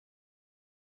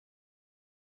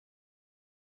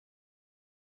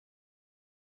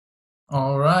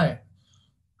All right.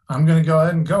 I'm going to go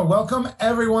ahead and go. Welcome,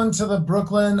 everyone, to the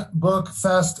Brooklyn Book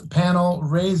Fest panel.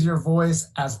 Raise your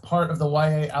voice as part of the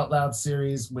YA Out Loud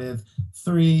series with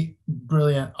three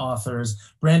brilliant authors,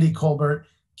 Brandy Colbert,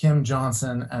 Kim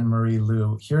Johnson, and Marie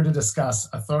Lu, here to discuss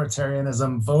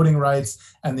authoritarianism, voting rights,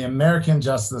 and the American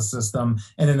justice system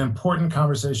in an important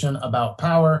conversation about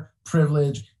power,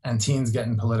 privilege, and teens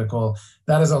getting political.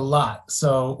 That is a lot.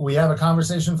 So we have a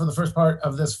conversation for the first part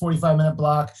of this 45-minute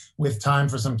block with time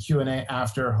for some Q&A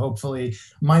after, hopefully.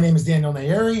 My name is Daniel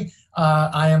Nayeri.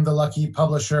 I am the lucky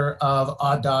publisher of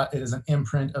Odd Dot. It is an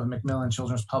imprint of Macmillan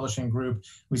Children's Publishing Group.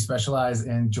 We specialize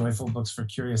in joyful books for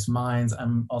curious minds.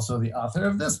 I'm also the author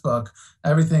of this book,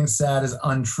 Everything Sad Is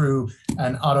Untrue,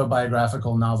 an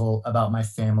autobiographical novel about my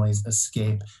family's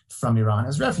escape from Iran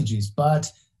as refugees. But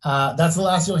that's the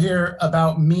last you'll hear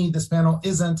about me. This panel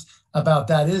isn't about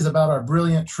that. It is about our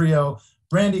brilliant trio.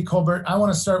 Brandy Colbert, I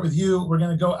want to start with you. We're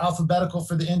going to go alphabetical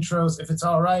for the intros. If it's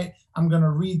all right, I'm going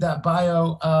to read that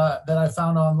bio that I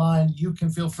found online. You can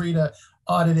feel free to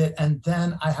audit it. And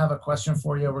then I have a question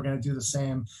for you. We're going to do the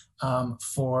same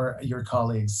for your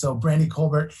colleagues. So Brandy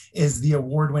Colbert is the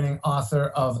award-winning author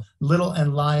of Little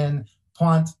and Lion,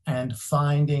 Pont, and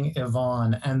Finding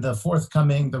Yvonne, and the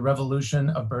forthcoming The Revolution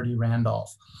of Bertie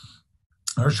Randolph.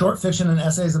 Her short fiction and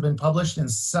essays have been published in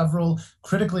several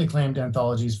critically acclaimed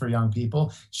anthologies for young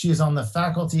people. She is on the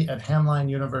faculty at Hamline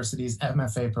University's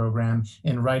MFA program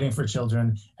in writing for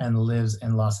children and lives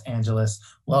in Los Angeles.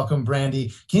 Welcome,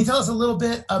 Brandy. Can you tell us a little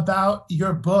bit about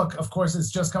your book? Of course,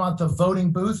 it's just come out the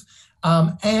voting booth,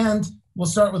 and we'll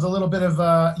start with a little bit of,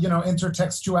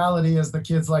 intertextuality, as the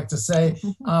kids like to say.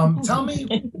 Tell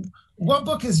me, what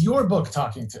book is your book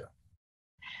talking to?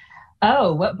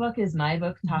 Oh, what book is my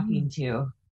book talking to?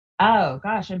 Oh,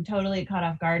 gosh, I'm totally caught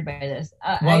off guard by this.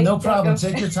 Well, no problem.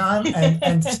 Take your time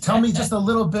and tell me just a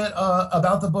little bit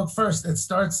about the book first. It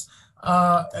starts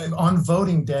on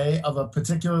voting day of a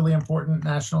particularly important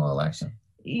national election.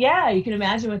 Yeah, you can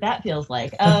imagine what that feels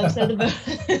like. So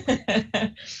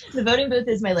the Voting Booth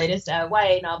is my latest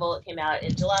YA novel. It came out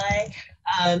in July.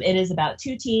 It is about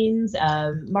two teens,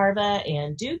 Marva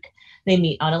and Duke. They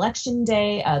meet on election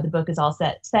day. The book is all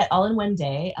set all in one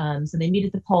day. So they meet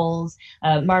at the polls.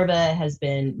 Marva has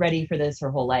been ready for this her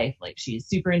whole life. Like, she's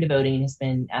super into voting, has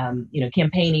been,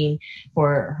 campaigning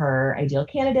for her ideal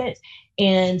candidate.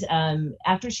 And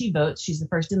after she votes, she's the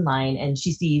first in line, and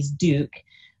she sees Duke,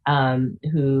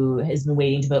 who has been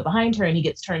waiting to vote behind her, and he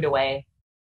gets turned away.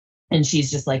 And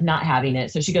she's just like not having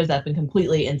it. So she goes up and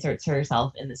completely inserts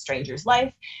herself in the stranger's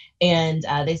life. And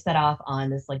they set off on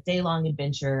this like day-long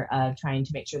adventure of trying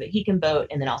to make sure that he can vote,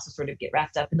 and then also sort of get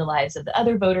wrapped up in the lives of the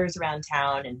other voters around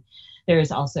town. And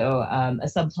there's also a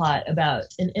subplot about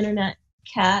an internet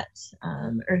cat,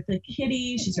 Eartha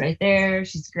Kitty. She's right there.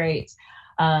 She's great.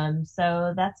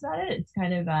 So that's about it. It's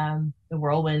kind of the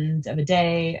whirlwind of a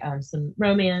day, some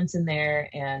romance in there,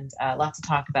 and lots of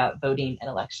talk about voting and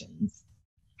elections.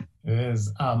 It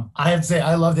is. I have to say,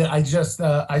 I loved it. I just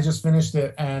finished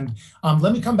it, and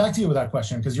let me come back to you with that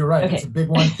question, because you're right. Okay. It's a big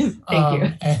one. Thank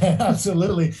you.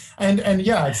 Absolutely. And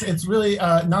yeah, it's really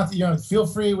not, feel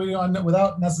free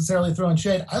without necessarily throwing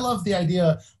shade. I love the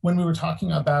idea when we were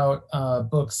talking about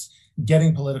books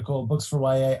getting political, books for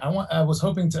YA. I was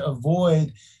hoping to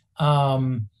avoid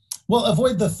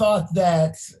the thought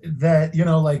that,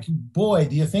 boy,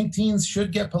 do you think teens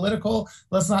should get political?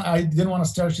 I didn't want to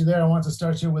start you there. I wanted to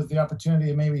start you with the opportunity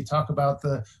to maybe talk about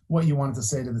what you wanted to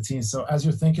say to the teens. So as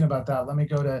you're thinking about that, let me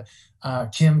go to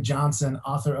Kim Johnson,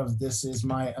 author of This Is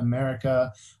My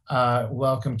America.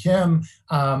 Welcome, Kim.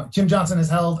 Kim Johnson has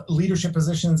held leadership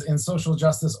positions in social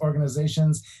justice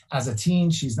organizations as a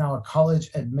teen. She's now a college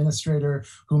administrator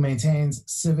who maintains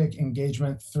civic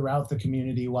engagement throughout the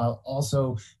community while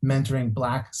also mentoring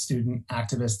Black student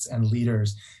activists and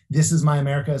leaders. This Is My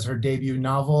America is her debut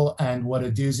novel, and what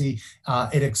a doozy.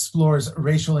 It explores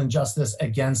racial injustice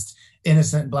against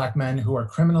innocent Black men who are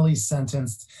criminally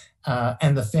sentenced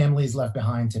and the families left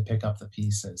behind to pick up the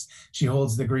pieces. She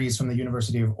holds degrees from the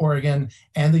University of Oregon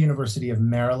and the University of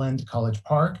Maryland, College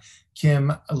Park.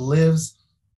 Kim lives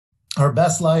her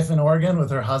best life in Oregon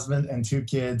with her husband and two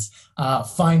kids.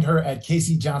 Find her at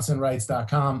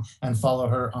CaseyJohnsonWrites.com and follow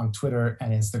her on Twitter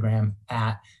and Instagram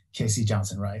at Casey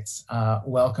Johnson Writes.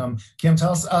 Welcome. Kim,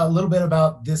 tell us a little bit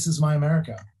about This Is My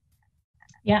America.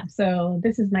 Yeah, so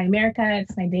This Is My America.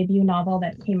 It's my debut novel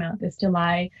that came out this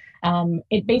July.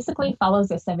 It basically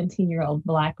follows a 17-year-old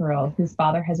Black girl whose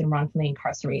father has been wrongfully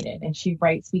incarcerated, and she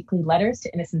writes weekly letters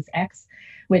to Innocence X,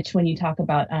 which, when you talk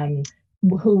about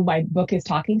who my book is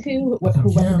talking to, who was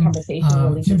the conversation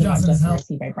released in About Just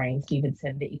Mercy by Brian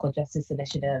Stevenson, the Equal Justice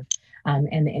Initiative,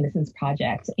 and the Innocence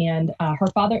Project. And her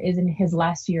father is in his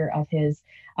last year of his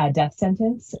death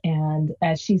sentence. And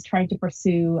as she's trying to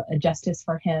pursue justice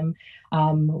for him,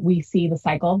 we see the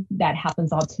cycle that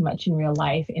happens all too much in real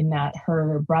life, in that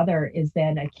her brother is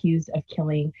then accused of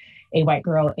killing a white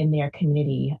girl in their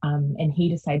community. And he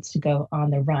decides to go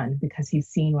on the run because he's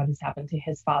seen what has happened to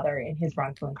his father in his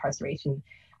wrongful incarceration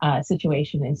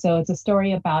situation. And so it's a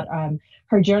story about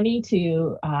her journey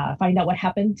to find out what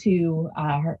happened to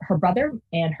her brother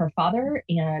and her father.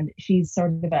 And she's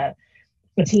sort of a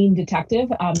teen detective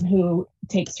who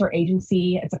takes her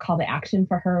agency. It's a call to action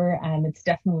for her. It's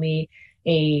definitely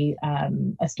a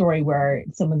story where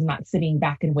someone's not sitting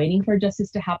back and waiting for justice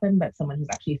to happen, but someone who's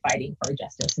actually fighting for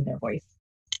justice in their voice.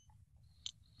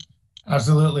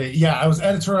 Absolutely. Yeah, I was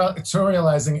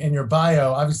editorializing in your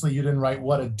bio. Obviously, you didn't write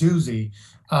 "What a Doozy"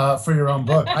 for your own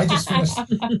book. I just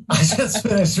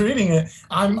finished reading it.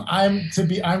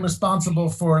 I'm responsible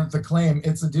for the claim.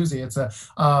 It's a doozy. It's a.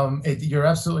 You're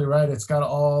absolutely right. It's got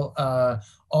all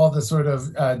the sort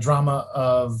of drama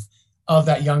of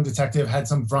that young detective. Had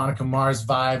some Veronica Mars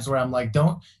vibes where I'm like,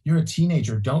 you're a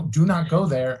teenager. Do not go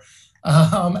there.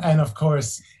 And of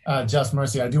course, Just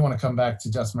Mercy. I do want to come back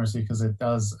to Just Mercy because it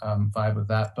does vibe with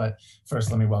that. But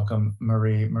first, let me welcome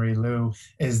Marie. Marie Lu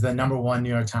is the #1 New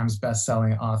York Times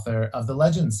bestselling author of the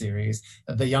Legend series,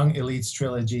 the Young Elites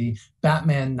trilogy,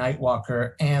 Batman,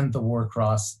 Nightwalker, and the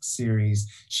Warcross series.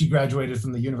 She graduated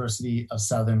from the University of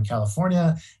Southern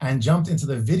California and jumped into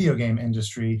the video game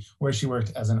industry, where she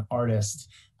worked as an artist.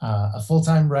 A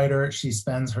full-time writer, she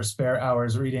spends her spare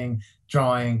hours reading,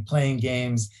 drawing, playing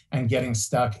games, and getting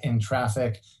stuck in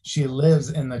traffic. She lives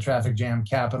in the traffic jam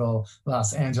capital,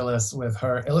 Los Angeles, with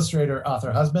her illustrator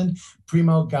author husband,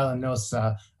 Primo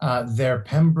Gallinosa, their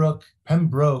Pembroke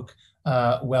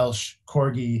Welsh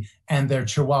Corgi, and their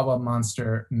Chihuahua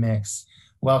monster mix.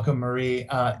 Welcome, Marie.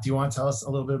 Do you want to tell us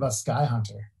a little bit about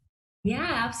Skyhunter? Yeah,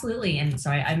 absolutely. And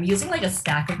sorry, I'm using like a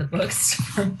stack of the books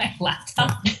for my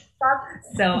laptop.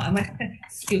 So I'm going to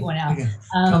scoot one out.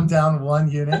 Come down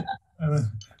one unit.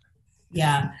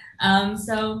 Yeah.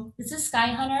 So this is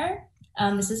Skyhunter.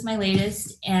 This is my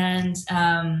latest. And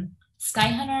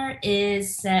Skyhunter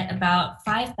is set about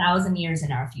 5,000 years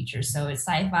in our future. So it's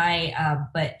sci-fi,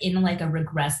 but in like a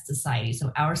regressed society.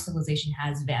 So our civilization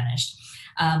has vanished,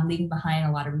 leaving behind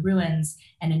a lot of ruins,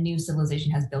 and a new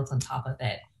civilization has built on top of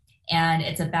it. And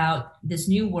it's about this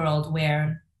new world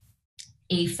where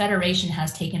a federation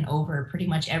has taken over pretty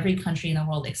much every country in the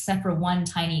world except for one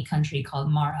tiny country called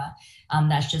Mara,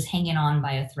 that's just hanging on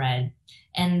by a thread.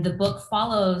 And the book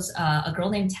follows a girl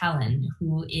named Talon,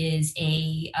 who is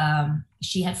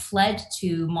she had fled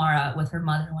to Mara with her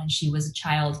mother when she was a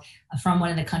child from one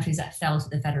of the countries that fell to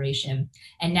the Federation.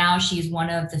 And now she's one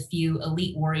of the few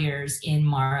elite warriors in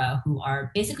Mara who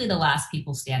are basically the last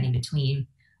people standing between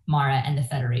Mara and the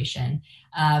Federation.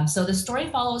 So the story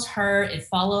follows her. It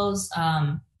follows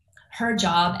her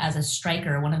job as a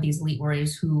striker, one of these elite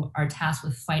warriors who are tasked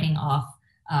with fighting off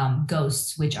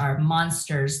ghosts, which are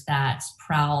monsters that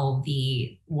prowl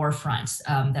the war fronts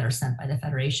that are sent by the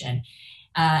Federation.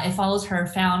 It follows her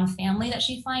found family that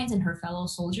she finds and her fellow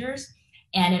soldiers.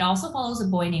 And it also follows a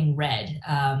boy named Red,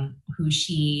 who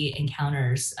she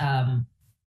encounters on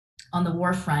the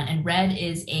war front. And Red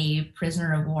is a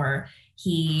prisoner of war.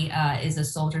 He is a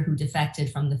soldier who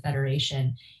defected from the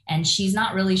Federation, and she's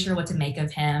not really sure what to make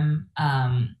of him.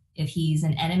 If he's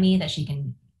an enemy that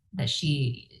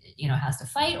she has to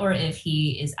fight, or if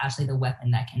he is actually the weapon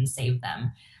that can save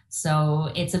them.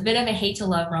 So it's a bit of a hate to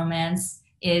love romance.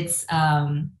 It's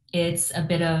a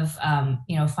bit of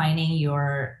finding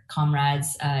your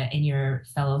comrades and your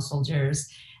fellow soldiers,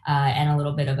 and a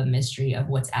little bit of a mystery of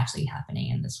what's actually happening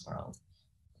in this world.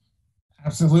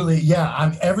 Absolutely.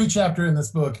 Yeah. Every chapter in this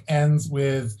book ends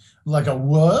with like a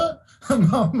what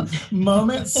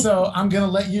moment. So I'm going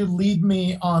to let you lead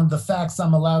me on the facts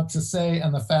I'm allowed to say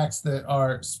and the facts that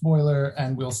are spoiler,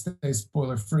 and we'll stay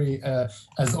spoiler free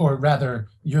or rather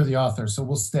you're the author. So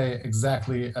we'll stay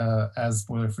exactly as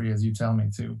spoiler free as you tell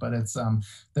me to, but it's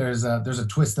there's a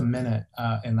twist a minute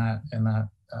in that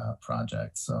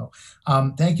project. So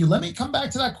thank you. Let me come back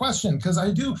to that question, because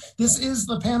this is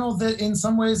the panel that in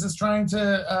some ways is trying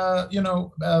to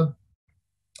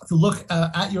to look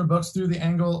at your books through the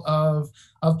angle of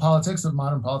politics, of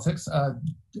modern politics,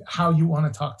 how you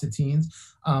want to talk to teens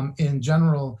in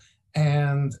general.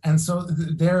 And so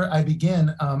there I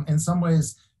begin. In some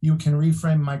ways you can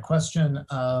reframe my question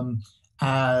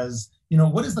as,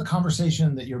 what is the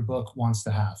conversation that your book wants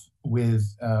to have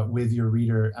with your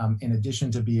reader, in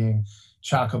addition to being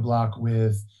chock-a-block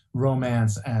with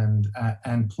romance and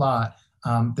plot?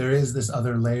 there is this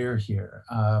other layer here.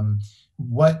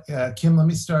 Kim, let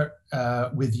me start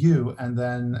with you, and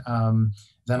then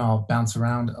I'll bounce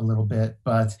around a little bit.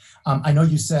 But I know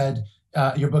you said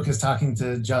your book is talking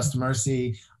to Just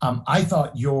Mercy. I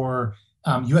thought you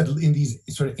had in these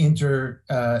sort of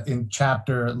in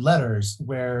chapter letters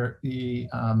where the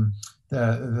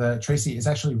Tracy is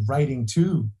actually writing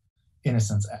to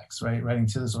Innocence X, right? Writing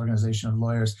to this organization of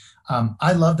lawyers.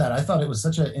 I love that. I thought it was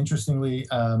such an interestingly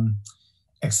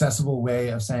accessible way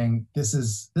of saying this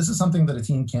is something that a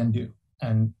teen can do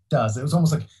and does. It was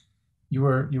almost like you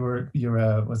were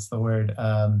what's the word?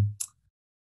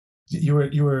 You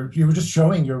were just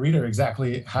showing your reader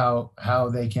exactly how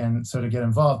they can sort of get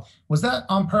involved. Was that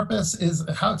on purpose?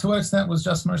 To what extent was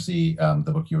Just Mercy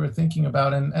the book you were thinking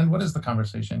about, and what is the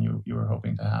conversation you were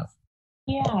hoping to have?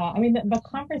 Yeah, I mean, the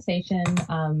conversation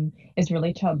is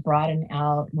really to broaden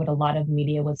out what a lot of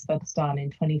media was focused on in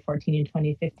 2014 and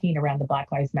 2015 around the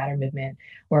Black Lives Matter movement,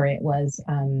 where it was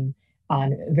on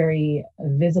very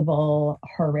visible,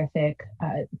 horrific,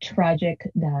 tragic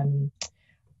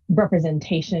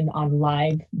representation on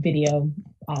live video,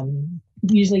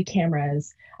 usually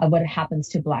cameras, of what happens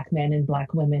to Black men and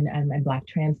Black women and Black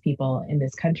trans people in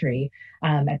this country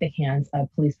at the hands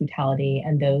of police brutality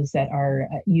and those that are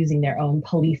using their own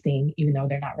policing, even though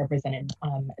they're not represented,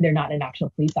 they're not an actual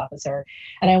police officer.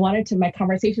 And my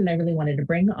conversation I really wanted to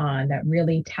bring on that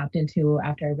really tapped into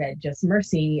after I read Just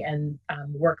Mercy and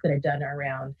work that I've done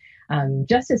around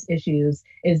justice issues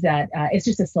is that it's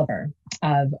just a sliver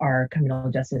of our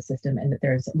criminal justice system, and that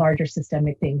there's larger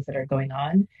systemic things that are going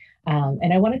on.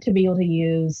 And I wanted to be able to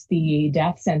use the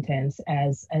death sentence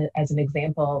as an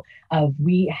example of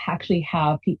we actually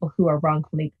have people who are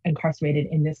wrongfully incarcerated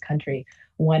in this country,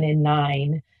 1 in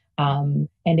 9. And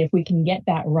if we can get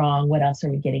that wrong, what else are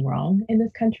we getting wrong in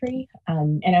this country?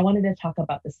 And I wanted to talk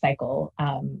about the cycle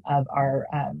of our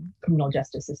criminal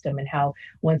justice system and how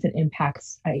once it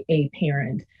impacts a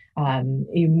parent,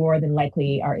 you more than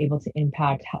likely are able to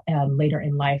impact later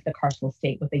in life the carceral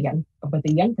state with a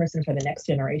young person for the next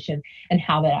generation, and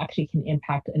how that actually can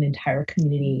impact an entire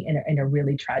community in a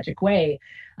really tragic way.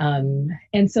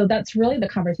 And so that's really the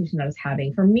conversation I was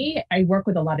having. For me, I work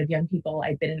with a lot of young people.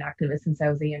 I've been an activist since I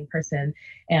was a young person,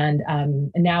 and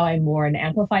now I'm more an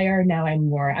amplifier. Now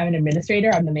I'm an administrator.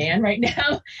 I'm the man right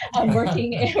now. I'm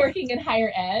working in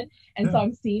higher ed, and so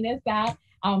I'm seen as that.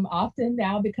 Often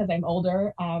now because I'm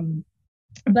older,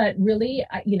 but really,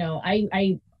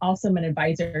 I also am an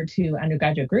advisor to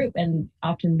undergraduate group, and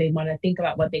often they want to think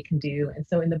about what they can do. And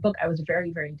so in the book, I was very,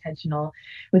 very intentional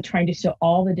with trying to show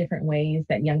all the different ways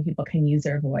that young people can use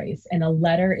their voice. And a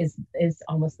letter is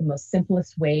almost the most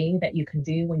simplest way that you can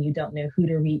do when you don't know who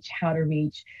to reach, how to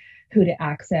reach, who to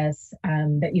access,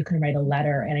 that you can write a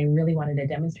letter. And I really wanted to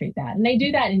demonstrate that. And I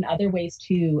do that in other ways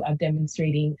too, of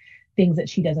demonstrating things that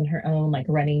she does on her own, like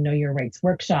running Know Your Rights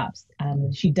workshops.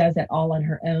 She does that all on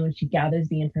her own. She gathers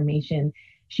the information.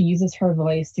 She uses her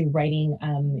voice through writing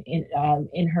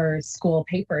in her school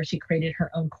paper. She created her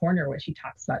own corner where she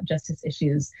talks about justice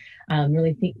issues,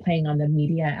 really playing on the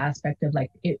media aspect of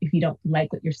like, if you don't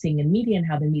like what you're seeing in media and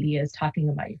how the media is talking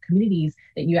about your communities,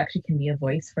 that you actually can be a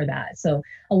voice for that. So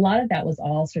a lot of that was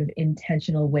all sort of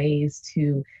intentional ways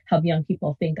to help young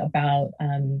people think about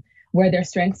where their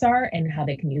strengths are and how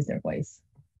they can use their voice.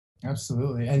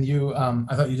 Absolutely. And you,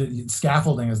 I thought you did,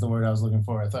 scaffolding is the word I was looking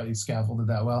for. I thought you scaffolded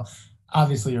that well.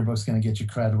 Obviously, your book's going to get you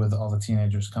cred with all the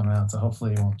teenagers coming out, so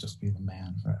hopefully it won't just be the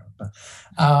man forever.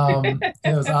 But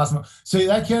it was awesome. So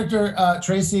that character,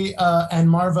 Tracy and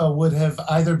Marva, would have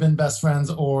either been best friends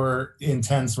or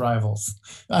intense rivals.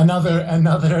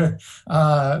 Another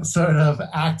sort of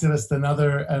activist,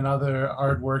 another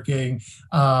hardworking.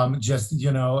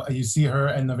 You see her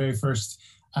in the very first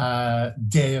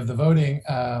day of the voting.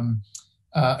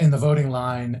 In the voting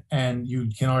line, and you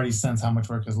can already sense how much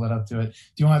work has led up to it. Do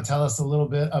you want to tell us a little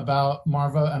bit about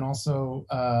Marva and also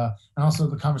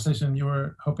the conversation you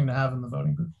were hoping to have in the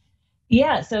voting booth?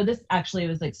 Yeah, so this actually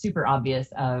was like super obvious.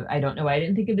 I don't know why I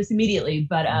didn't think of this immediately,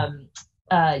 but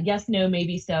Yes, No,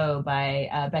 Maybe So by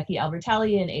Becky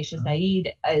Albertalli and Aisha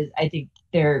Saeed. I think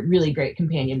they're really great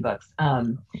companion books.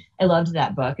 I loved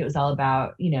that book. It was all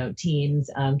about, teens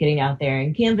getting out there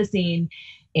and canvassing.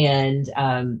 And,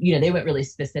 they went really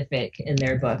specific in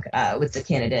their book with the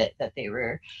candidate that they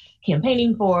were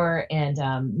campaigning for. And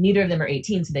neither of them are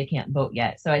 18, so they can't vote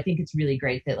yet. So I think it's really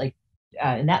great that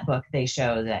in that book, they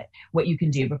show that what you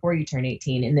can do before you turn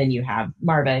 18. And then you have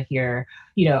Marva here,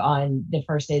 on the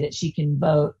first day that she can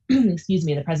vote, excuse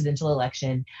me, in the presidential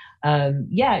election.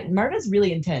 Marva's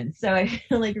really intense. So I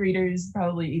feel like readers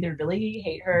probably either really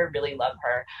hate her, really love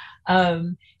her.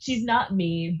 She's not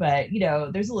me, but,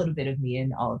 there's a little bit of me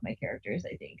in all of my characters,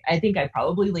 I think. I think I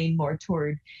probably lean more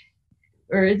toward,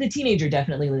 or the teenager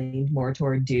definitely leaned more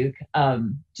toward Duke,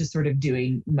 just sort of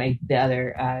doing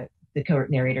the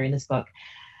co-narrator in this book,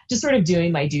 just sort of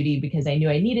doing my duty because I knew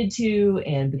I needed to,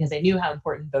 and because I knew how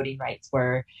important voting rights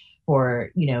were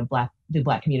for, the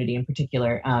Black community in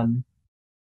particular,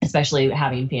 especially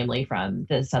having family from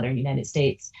the Southern United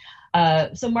States.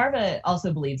 So Marva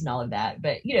also believes in all of that,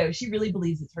 but, she really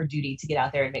believes it's her duty to get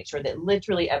out there and make sure that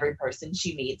literally every person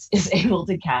she meets is able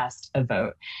to cast a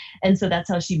vote. And so that's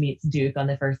how she meets Duke on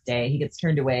the first day. He gets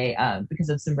turned away because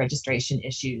of some registration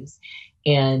issues.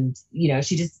 And,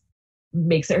 she just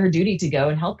makes it her duty to go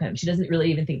and help him. She doesn't really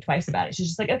even think twice about it. She's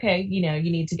just like, okay, you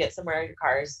need to get somewhere, your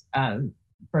car's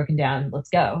broken down, let's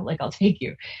go. Like, I'll take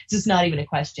you. It's just not even a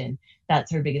question. That's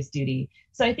her biggest duty.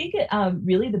 So I think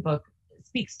really the book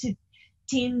speaks to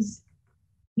teens,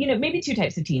 maybe two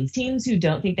types of teens who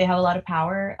don't think they have a lot of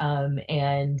power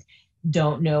and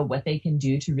don't know what they can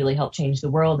do to really help change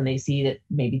the world. And they see that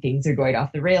maybe things are going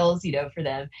off the rails, for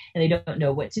them, and they don't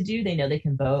know what to do. They know they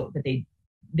can vote, but they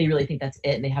really think that's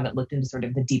it, and they haven't looked into sort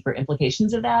of the deeper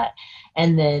implications of that.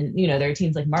 And then, there are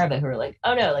teens like Marva who are like,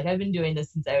 oh no, like I've been doing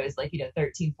this since I was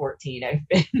 13, 14. I've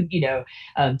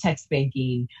been, text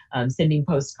banking, sending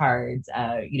postcards,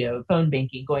 phone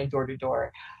banking, going door to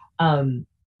door. And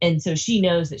so she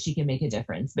knows that she can make a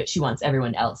difference, but she wants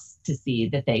everyone else to see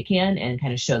that they can and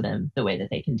kind of show them the way that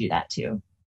they can do that too.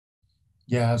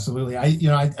 Yeah, absolutely. I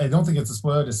don't think it's a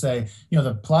spoiler to say,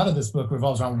 the plot of this book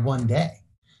revolves around one day.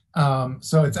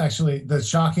 So it's actually the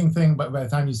shocking thing, but by the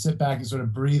time you sit back, you sort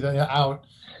of breathe out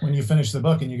when you finish the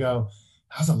book and you go,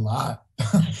 that was a lot.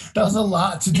 That was a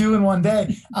lot to do in one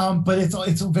day. But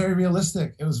it's very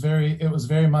realistic. It was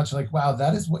very much like, wow,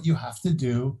 that is what you have to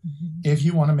do if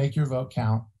you want to make your vote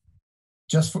count.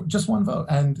 Just one vote.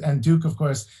 And Duke, of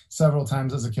course, several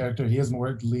times as a character, he has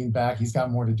more leaned back. He's got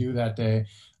more to do that day.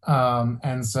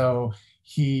 And so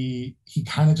he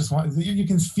kind of just you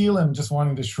can feel him just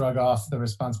wanting to shrug off the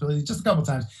responsibility just a couple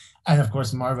times. And of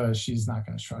course, Marva, she's not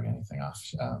going to shrug anything off.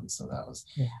 So that was,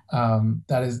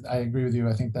 that is, I agree with you.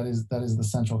 I think that is the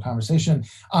central conversation.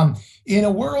 In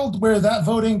a world where that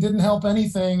voting didn't help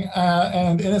anything,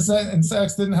 and innocent and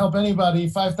sex didn't help anybody,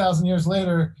 5,000 years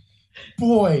later,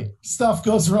 boy, stuff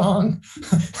goes wrong.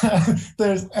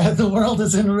 The world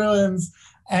is in ruins.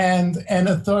 And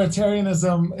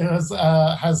authoritarianism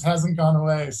hasn't gone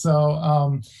away.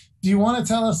 So do you want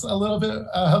to tell us a little bit,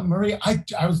 Marie?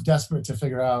 I was desperate to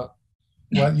figure out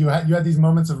what you had. You had these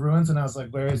moments of ruins, and I was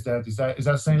like, where is that? Is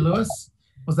that St. Louis?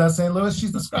 Was that St. Louis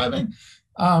she's describing?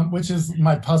 Which is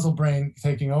my puzzle brain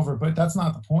taking over. But that's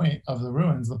not the point of the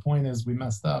ruins. The point is we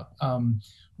messed up. Tell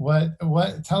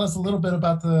us a little bit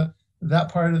about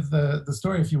that part of the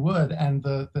story, if you would, and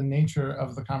the nature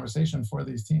of the conversation for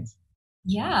these teens.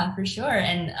 Yeah, for sure.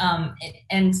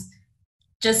 And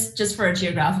just for a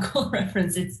geographical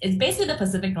reference, it's basically the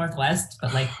Pacific Northwest,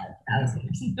 but like 1,000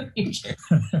 years in the future.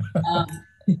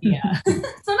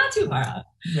 So not too far out.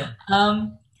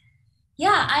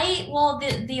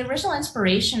 The original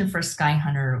inspiration for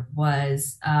Skyhunter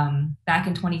was back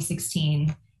in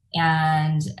 2016,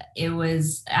 and it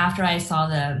was after I saw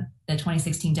the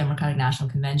 2016 Democratic National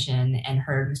Convention and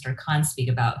heard Mr. Khan speak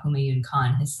about Humayun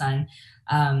Khan, his son,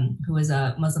 who was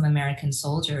a Muslim American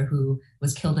soldier who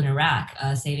was killed in Iraq,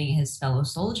 saving his fellow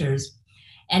soldiers.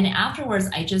 And afterwards,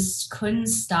 I just couldn't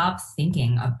stop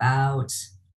thinking about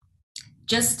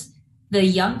just the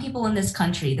young people in this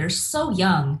country. They're so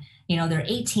young, they're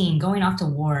 18, going off to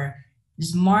war,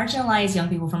 just marginalized young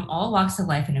people from all walks of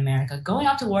life in America, going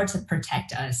off to war to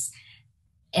protect us.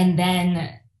 And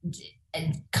then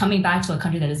coming back to a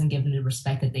country that doesn't give them the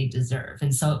respect that they deserve.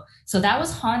 And so that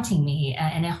was haunting me,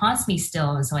 and it haunts me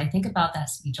still. And so I think about that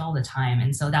speech all the time.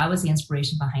 And so that was the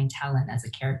inspiration behind Talon as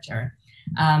a character.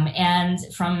 And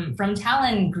from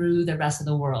Talon grew the rest of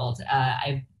the world.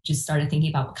 I just started thinking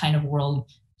about what kind of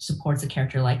world supports a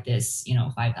character like this,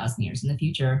 5,000 years in the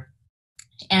future.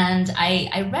 And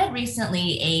I read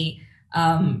recently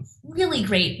really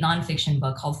great nonfiction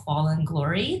book called Fallen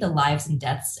Glory, The Lives and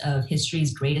Deaths of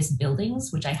History's Greatest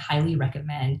Buildings, which I highly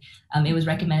recommend. It was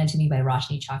recommended to me by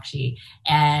Roshni Chokshi,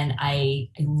 and I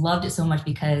loved it so much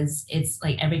because it's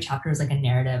like every chapter is like a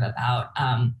narrative about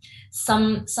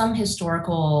some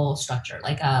historical structure,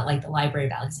 like the Library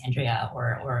of Alexandria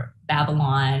or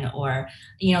Babylon, or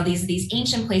these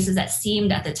ancient places that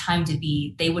seemed at the time to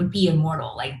be, they would be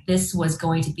immortal, like this was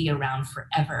going to be around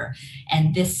forever,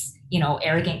 and this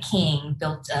arrogant king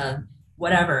built a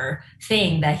whatever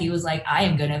thing that he was like, I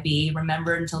am going to be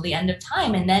remembered until the end of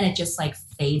time. And then it just like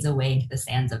fades away into the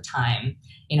sands of time,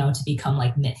 to become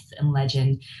like myth and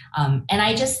legend. And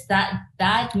I just, that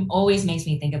always makes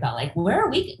me think about like, where are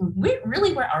we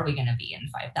going to be in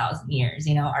 5,000 years?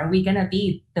 Are we going to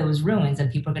be those ruins,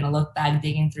 and people are going to look back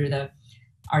digging through the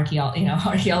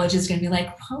archaeologists are going to be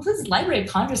like, well, this Library of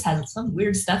Congress has some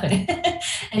weird stuff in it.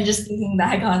 And just thinking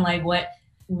back on like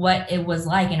what it was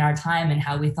like in our time and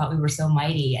how we thought we were so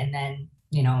mighty, and then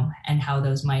and how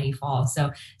those mighty fall.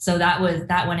 So that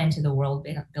went into the world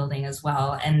building as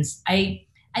well. And I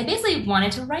basically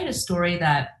wanted to write a story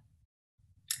that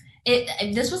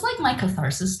this was like my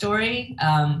catharsis story,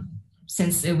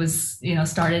 since it was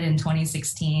started in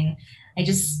 2016. I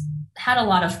just had a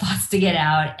lot of thoughts to get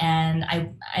out, and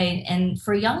and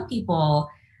for young people,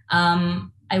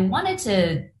 I wanted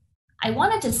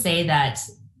to say that,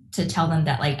 to tell them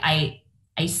that like I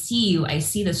see you, I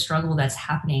see the struggle that's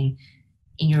happening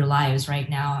in your lives right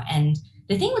now. And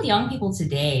the thing with young people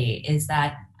today is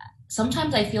that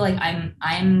sometimes I feel like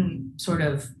I'm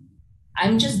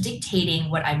just dictating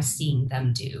what I'm seeing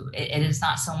them do. It is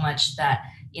not so much that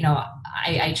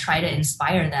I try to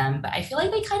inspire them, but I feel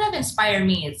like they kind of inspire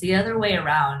me. It's the other way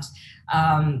around.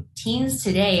 Teens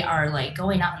today are like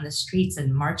going out in the streets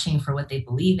and marching for what they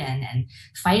believe in and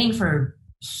fighting for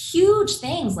huge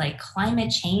things like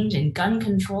climate change and gun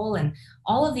control and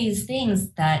all of these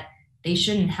things that they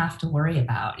shouldn't have to worry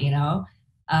about.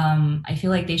 I feel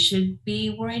like they should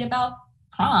be worried about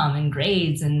prom and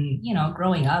grades and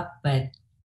growing up, but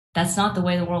that's not the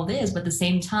way the world is. But at the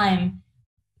same time,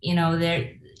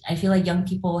 I feel like young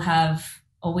people have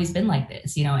always been like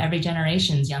this. Every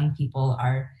generation's young people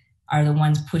are the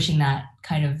ones pushing that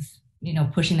kind of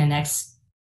pushing the next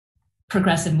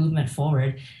progressive movement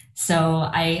forward. So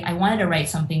I wanted to write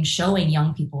something showing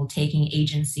young people taking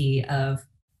agency of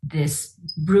this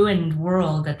ruined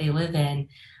world that they live in,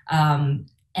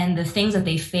 and the things that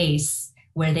they face,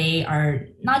 where they are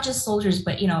not just soldiers,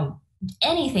 but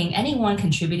anyone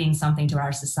contributing something to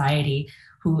our society,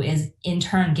 who is in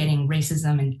turn getting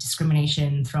racism and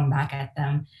discrimination thrown back at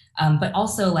them, but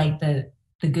also like the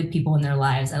good people in their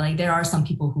lives. Like there are some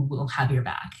people who will have your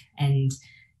back and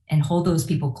hold those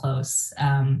people close.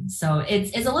 So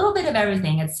it's a little bit of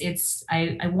everything.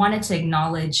 I wanted to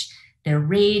acknowledge their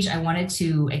rage. I wanted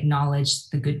to acknowledge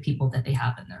the good people that they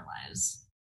have in their lives.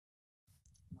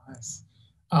 Nice.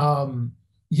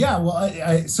 Yeah,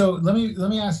 well, so let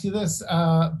me ask you this,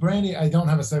 Brandy. I don't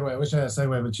have a segue. I wish I had a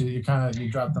segue, but you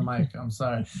dropped the mic. I'm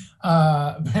sorry,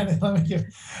 Brandy. Let me give.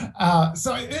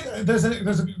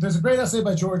 There's a great essay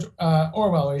by George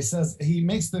Orwell where he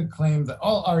makes the claim that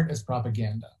all art is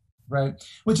propaganda, right?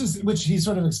 Which he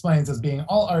sort of explains as being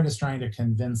all art is trying to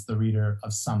convince the reader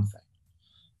of something.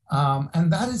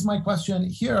 And that is my question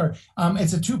here.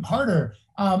 It's a two-parter.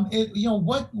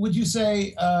 What would you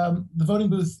say the voting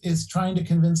booth is trying to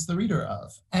convince the reader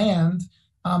of? And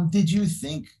did you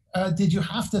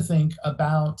have to think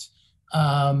about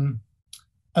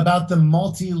the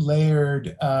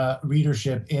multi-layered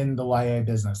readership in the YA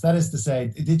business? That is to say,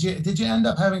 did you end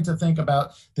up having to think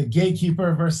about the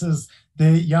gatekeeper versus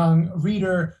the young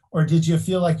reader, or did you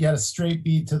feel like you had a straight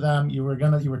beat to them? You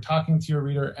were talking to your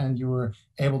reader and you were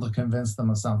able to convince them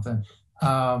of something.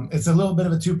 It's a little bit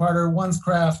of a two-parter. One's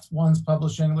craft, one's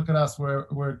publishing. Look at us,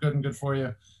 we're good and good for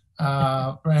you.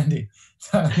 Brandy,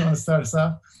 you want to start us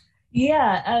off?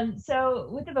 Yeah. So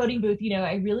with the voting booth,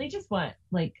 I really just want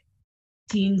like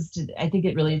teens to, I think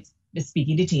it really is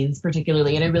speaking to teens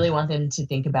particularly, and I really want them to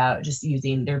think about just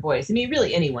using their voice. I mean,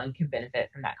 really anyone can benefit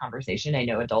from that conversation. I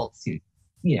know adults who,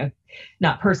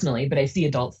 not personally, but I see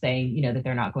adults saying, that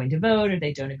they're not going to vote or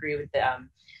they don't agree with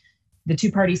the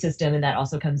two-party system. And that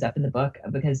also comes up in the book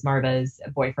because Marva's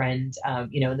boyfriend,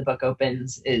 in the book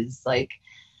opens, is like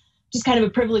just kind of a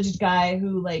privileged guy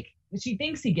who like, she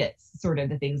thinks he gets sort of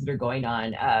the things that are going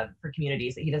on for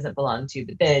communities that he doesn't belong to.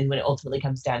 But then when it ultimately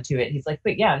comes down to it, he's like,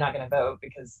 but yeah, I'm not going to vote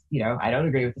because, I don't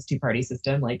agree with this two-party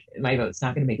system. Like my vote's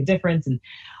not going to make a difference and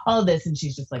all of this. And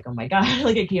she's just like, oh my God,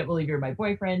 like, I can't believe you're my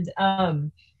boyfriend.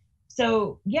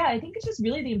 So yeah, I think it's just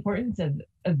really the importance of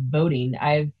voting.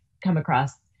 I've come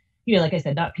across like I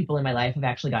said, not people in my life have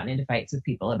actually gotten into fights with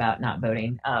people about not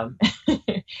voting. And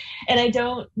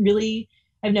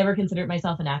I've never considered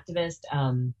myself an activist.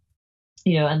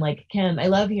 Unlike Kim, I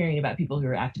love hearing about people who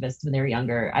are activists when they were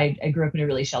younger. I grew up in a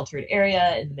really sheltered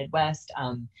area in the Midwest,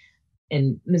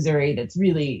 in Missouri, that's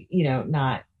really,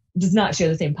 does not share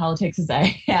the same politics as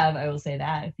I have. I will say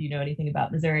that, if you know anything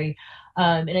about Missouri.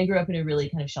 And I grew up in a really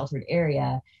kind of sheltered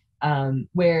area,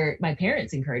 where my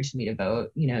parents encouraged me to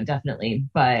vote, definitely.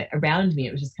 But around me,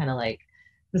 it was just kind of like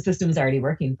the system was already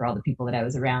working for all the people that I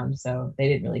was around. So they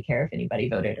didn't really care if anybody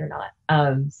voted or not.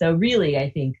 So really, I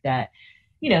think that,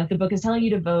 the book is telling you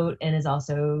to vote, and is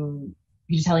also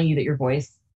just telling you that your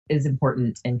voice is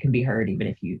important and can be heard, even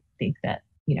if you think that,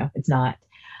 it's not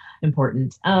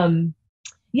important.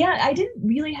 I didn't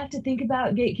really have to think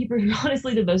about gatekeeper.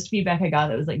 Honestly, the most feedback I got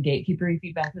that was like gatekeepery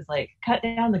feedback was like, cut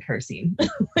down the cursing.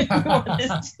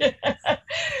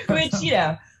 Which,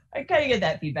 I kind of get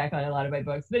that feedback on a lot of my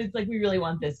books, but it's like, we really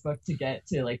want this book to get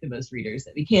to like the most readers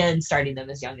that we can, starting them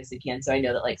as young as we can. So I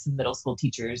know that like some middle school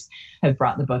teachers have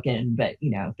brought the book in, but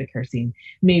the cursing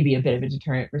may be a bit of a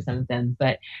deterrent for some of them.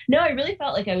 But no, I really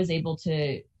felt like I was able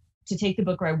to take the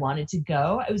book where I wanted to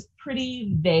go. I was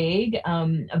pretty vague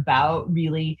about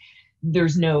really,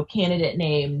 there's no candidate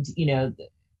named,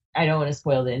 I don't want to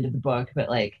spoil the end of the book, but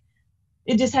like,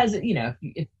 it just has,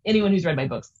 if anyone who's read my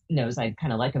books knows I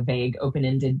kind of like a vague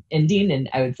open-ended ending. And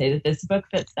I would say that this book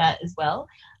fits that as well.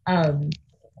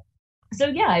 So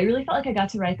yeah, I really felt like I got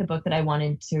to write the book that I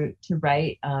wanted to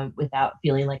write without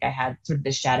feeling like I had sort of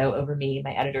this shadow over me.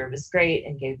 My editor was great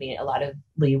and gave me a lot of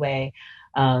leeway.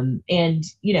 And,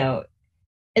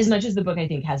 as much as the book, I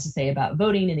think, has to say about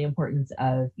voting and the importance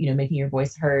of, making your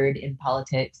voice heard in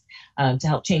politics to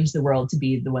help change the world to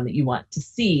be the one that you want to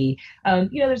see.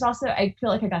 There's also, I feel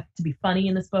like I got to be funny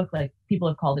in this book. Like, people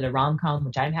have called it a rom-com,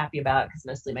 which I'm happy about, because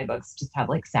mostly my books just have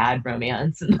like sad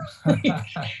romance and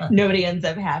nobody ends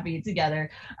up happy together.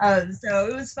 So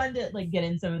it was fun to like get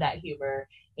in some of that humor,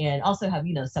 and also have,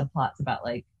 subplots about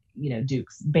like,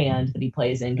 Duke's band that he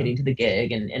plays in getting to the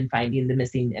gig and finding the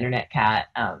missing internet cat.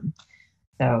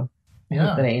 So I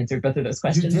hope that I answered both of those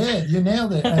questions. You did. You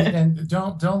nailed it. And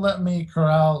don't let me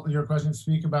corral your question.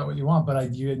 Speak about what you want,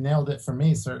 but you nailed it for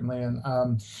me, certainly. And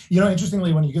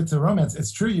interestingly, when you get to romance,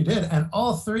 it's true you did. And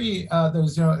all three,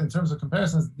 there's in terms of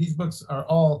comparisons, these books are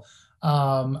all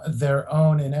their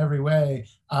own in every way.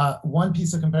 One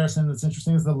piece of comparison that's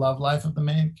interesting is the love life of the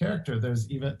main character. There's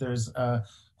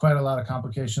quite a lot of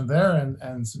complication there,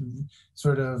 and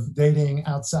sort of dating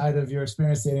outside of your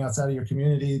experience, dating outside of your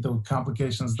community, the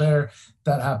complications there.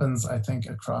 That happens, I think,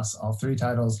 across all three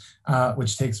titles,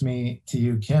 which takes me to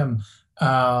you, Kim.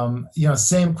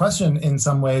 Same question in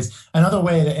some ways. Another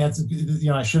way to answer,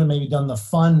 I should have maybe done the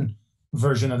fun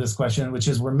version of this question, which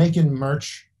is, we're making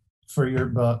merch for your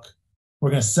book.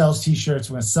 We're going to sell t-shirts.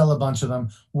 We're going to sell a bunch of them.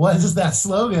 What is that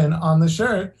slogan on the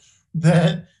shirt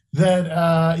that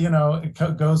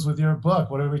goes with your book?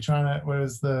 What are we trying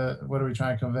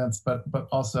to convince? But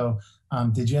also,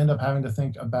 did you end up having to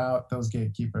think about those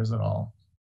gatekeepers at all?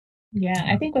 Yeah,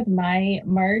 I think with my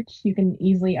merch, you can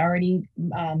easily already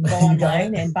go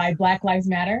online and buy Black Lives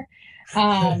Matter.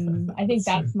 I think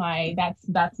that's my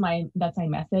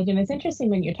message. And it's interesting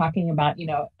when you're talking about,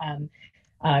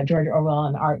 George Orwell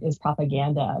and art is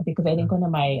propaganda, because I think one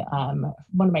of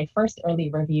my first early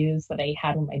reviews that I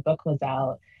had when my book was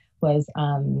out was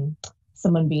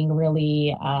someone being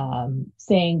really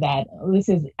saying that this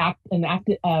is a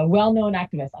well-known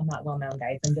activist. I'm not well-known,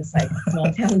 guys. I'm just like a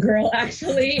small-town girl,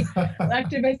 actually.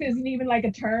 Activist isn't even like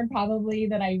a term probably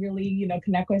that I really,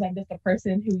 connect with. I'm just a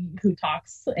person who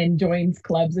talks and joins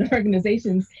clubs and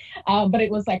organizations. But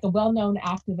it was like a well-known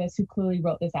activist who clearly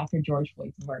wrote this after George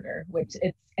Floyd's murder,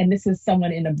 and this is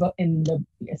someone in the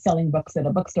selling books at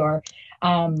a bookstore.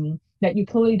 That you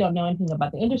clearly don't know anything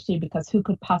about the industry, because who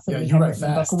could possibly have written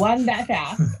a book one that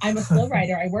fast? I'm a slow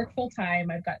writer. I work full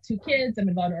time. I've got 2 kids. I'm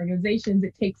involved in organizations.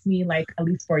 It takes me like at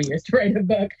least 4 years to write a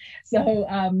book. So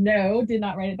no, did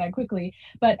not write it that quickly.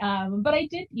 But I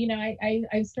did.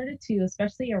 I started to,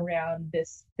 especially around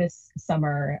this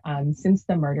summer, since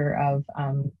the murder of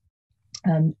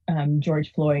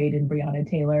George Floyd and Breonna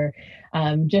Taylor,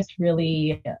 just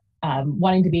really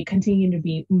wanting to continue to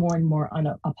be more and more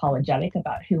unapologetic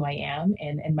about who I am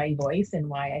and my voice, and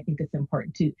why I think it's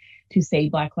important to say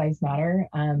Black Lives Matter.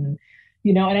 And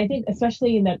I think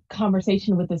especially in the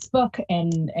conversation with this book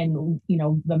and the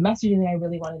messaging that I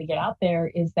really wanted to get out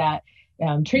there is that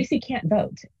Tracy can't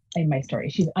vote in my story.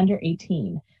 She's under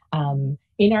 18.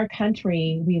 In our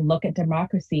country, we look at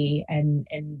democracy, and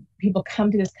people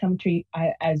come to this country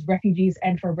as refugees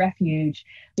and for refuge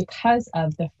because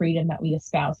of the freedom that we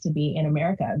espouse to be in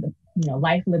America,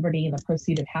 life, liberty, and the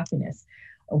pursuit of happiness.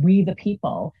 We the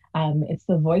people, it's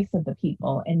the voice of the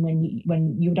people. And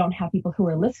when you don't have people who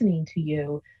are listening to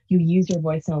you, you use your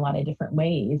voice in a lot of different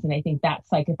ways. And I think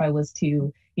that's like, if I was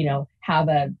to, have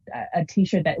a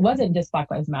t-shirt that wasn't just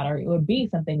Black Lives Matter, it would be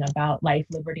something about life,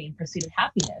 liberty, and pursuit of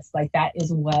happiness. Like, that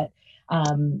is what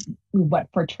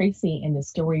for Tracy in the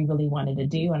story really wanted to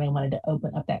do. And I wanted to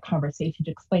open up that conversation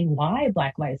to explain why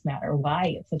Black Lives Matter,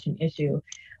 why it's such an issue.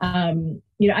 I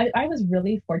was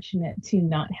really fortunate to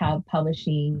not have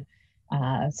publishing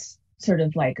sort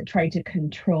of like try to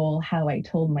control how I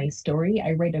told my story.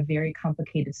 I write a very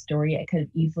complicated story. I could have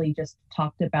easily just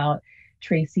talked about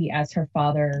Tracy as her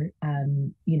father,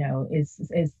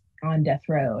 is on death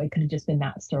row. It could have just been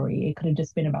that story. It could have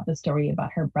just been about the story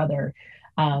about her brother.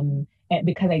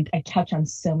 Because I touch on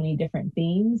so many different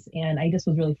themes, and I just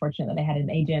was really fortunate that I had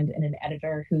an agent and an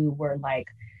editor who were like,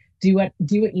 do what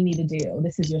you need to do.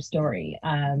 This is your story.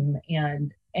 And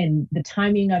the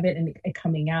timing of it and it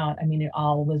coming out, I mean, it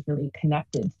all was really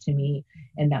connected to me,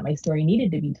 and that my story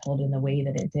needed to be told in the way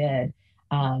that it did.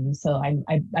 So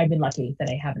I've been lucky that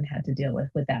I haven't had to deal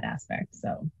with that aspect.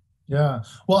 So. Yeah.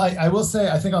 Well, I will say,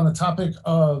 I think on the topic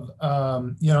of,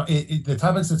 the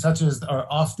topics it touches are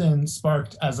often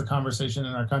sparked as a conversation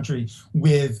in our country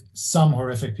with some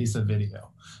horrific piece of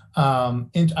video.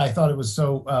 And I thought it was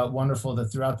so wonderful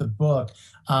that throughout the book,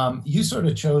 you sort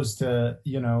of chose to,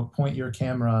 point your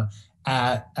camera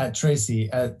at Tracy,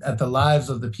 at the lives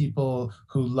of the people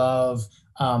who love,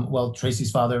 Tracy's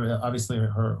father, obviously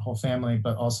her whole family,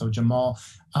 but also Jamal.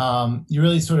 You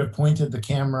really sort of pointed the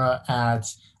camera at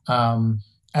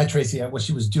Tracy, at what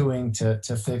she was doing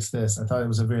to fix this. I thought it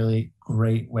was a really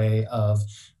great way of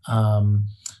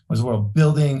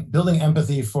building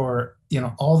empathy for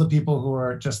all the people who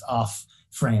are just off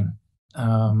frame.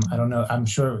 I don't know. I'm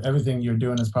sure everything you're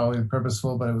doing is probably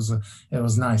purposeful, but it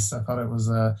was nice. I thought it was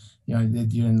you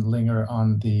didn't linger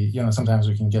on the sometimes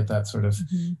we can get that sort of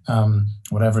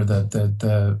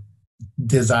the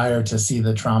desire to see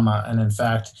the trauma, and in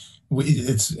fact,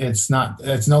 it's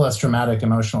no less traumatic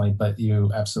emotionally, but you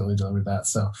absolutely delivered that.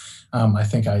 So I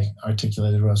think I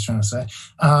articulated what I was trying to say.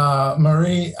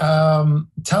 Marie,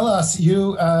 tell us,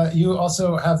 you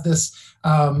also have this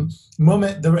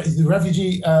moment, the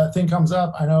refugee thing comes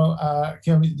up. I know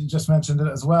Kim, you just mentioned it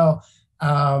as well.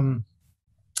 How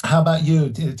about you?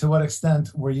 To what extent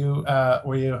were you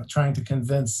trying to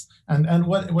convince, and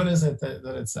what is it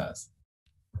that it says?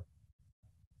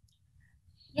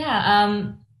 Yeah,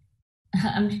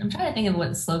 I'm trying to think of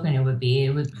what slogan it would be.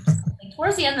 It would like,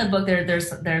 towards the end of the book.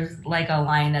 There's like a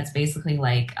line that's basically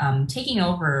like taking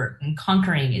over and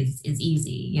conquering is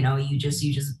easy. You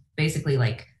just basically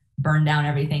like burn down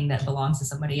everything that belongs to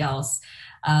somebody else.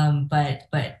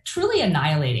 But truly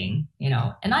annihilating,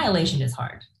 annihilation is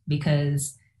hard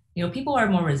because people are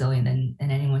more resilient than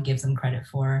anyone gives them credit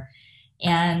for,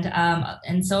 and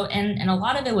a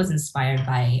lot of it was inspired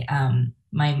by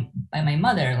my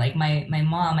mother. Like my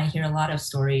mom, I hear a lot of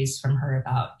stories from her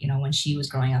about, when she was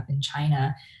growing up in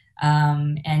China.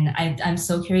 And I'm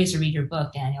so curious to read your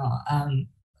book, Daniel.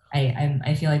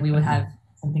 I feel like we would have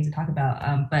something to talk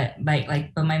about. But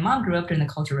my mom grew up during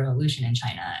the Cultural Revolution in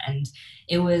China, and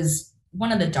it was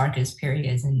one of the darkest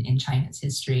periods in China's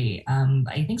history.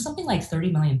 I think something like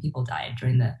 30 million people died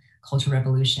during the Cultural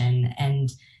Revolution.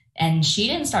 And she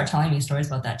didn't start telling me stories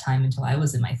about that time until I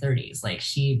was in my 30s. Like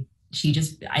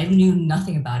I knew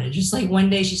nothing about it. Just like one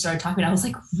day she started talking, I was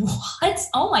like, what?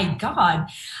 Oh my God.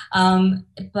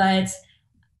 But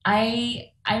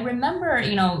I remember,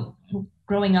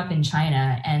 growing up in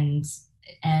China and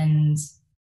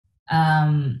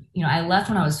I left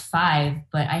when I was 5,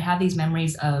 but I have these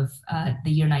memories of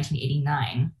the year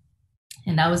 1989.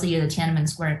 And that was the year the Tiananmen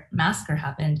Square massacre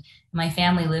happened. My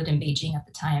family lived in Beijing at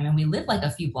the time, and we lived like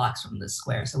a few blocks from the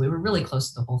square. So we were really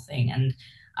close to the whole thing. And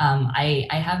I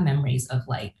have memories of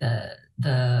like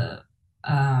the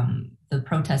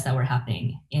protests that were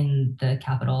happening in the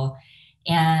capital.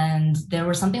 And there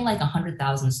were something like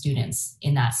 100,000 students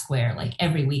in that square, like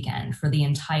every weekend for the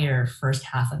entire first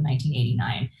half of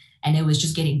 1989. And it was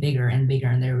just getting bigger and bigger.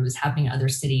 And there was happening in other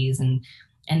cities. And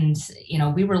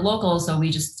we were local, so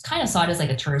we just kind of saw it as like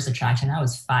a tourist attraction. I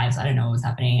was 5, so I didn't know what was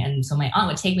happening. And so my aunt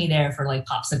would take me there for like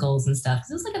popsicles and stuff,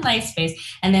 because it was like a nice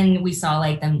space. And then we saw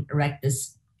like them erect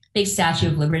this big Statue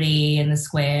of Liberty in the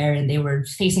square, and they were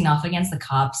facing off against the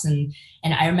cops. And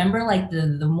I remember like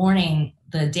the morning,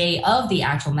 the day of the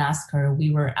actual massacre,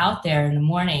 we were out there in the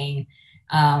morning,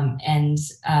 And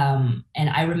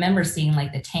I remember seeing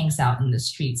like the tanks out in the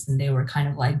streets, and they were kind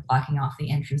of like blocking off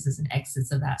the entrances and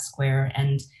exits of that square.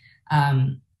 And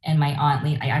my aunt,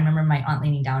 I remember my aunt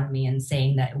leaning down at me and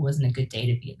saying that it wasn't a good day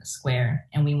to be in the square.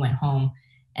 And we went home.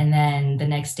 And then the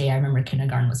next day, I remember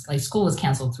kindergarten was like, school was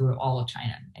canceled through all of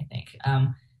China, I think,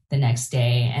 the next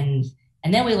day. And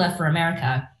then we left for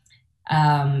America.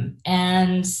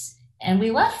 And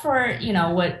we left for,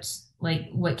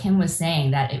 what Kim was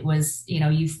saying, that it was,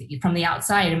 from the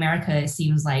outside, America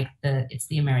seems like it's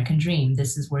the American dream.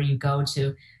 This is where you go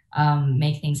to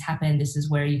make things happen. This is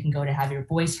where you can go to have your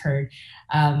voice heard.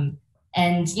 And,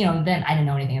 then I didn't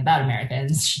know anything about America, and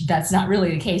that's not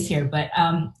really the case here. But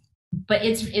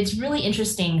it's really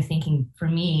interesting thinking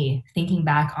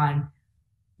back on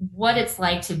what it's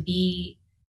like to be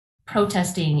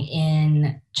protesting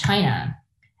in China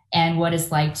and what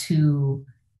it's like to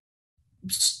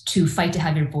fight to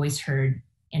have your voice heard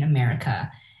in America.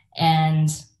 And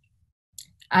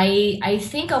I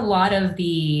think a lot of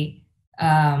the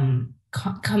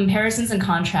comparisons and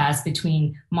contrasts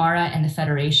between Mara and the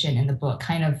Federation in the book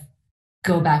kind of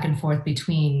go back and forth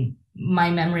between my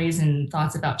memories and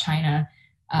thoughts about China,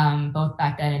 both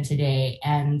back then and today,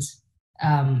 and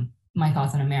my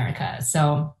thoughts on America.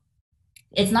 So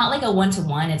it's not like a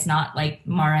one-to-one. It's not like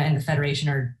Mara and the Federation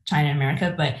or China and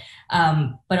America, but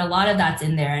a lot of that's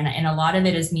in there. And a lot of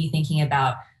it is me thinking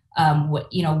about,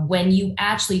 when you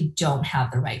actually don't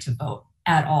have the right to vote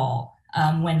at all,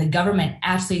 when the government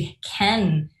actually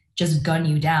can just gun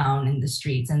you down in the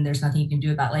streets and there's nothing you can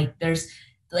do about it.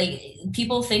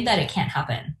 People think that it can't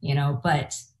happen,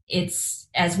 but it's,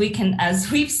 as we've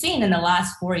seen in the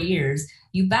last 4 years,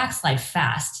 you backslide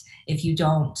fast if you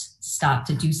don't stop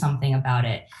to do something about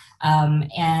it.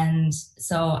 And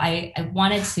so I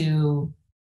wanted to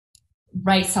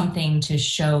write something to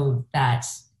show that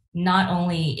not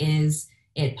only is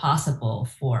it possible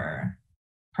for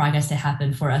progress to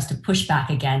happen, for us to push back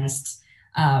against,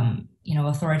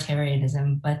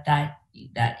 authoritarianism, but that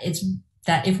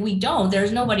if we don't,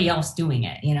 there's nobody else doing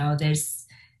it.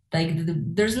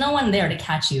 There's no one there to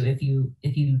catch you if you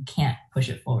can't push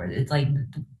it forward. It's like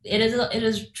it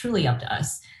is truly up to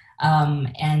us.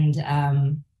 Sorry,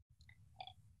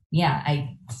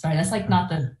 that's like not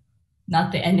the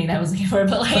ending that I was looking for,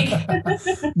 but like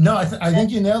no, I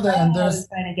think you nailed it. And there's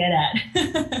trying to get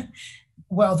at.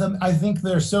 Well, I think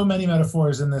there's so many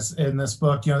metaphors in this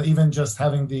book. Even just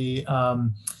having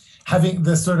having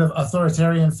this sort of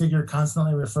authoritarian figure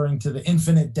constantly referring to the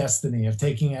infinite destiny of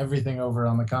taking everything over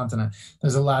on the continent.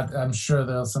 There's a lot. I'm sure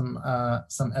there's some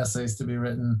essays to be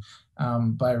written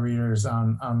by readers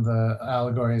on the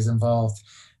allegories involved.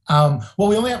 Well,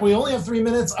 we only have 3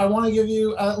 minutes. I want to give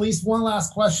you at least one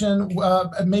last question,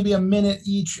 maybe a minute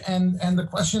each. And the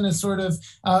question is sort of,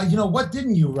 what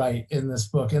didn't you write in this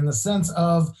book, in the sense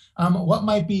of what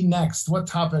might be next? What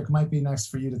topic might be next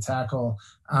for you to tackle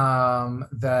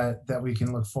that we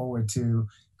can look forward to,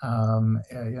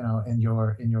 in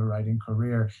your writing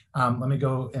career? Let me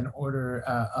go in order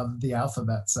of the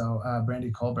alphabet. So,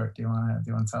 Brandy Colbert, do you want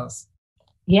to tell us?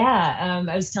 Yeah,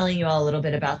 I was telling you all a little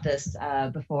bit about this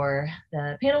before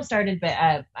the panel started, but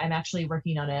I'm actually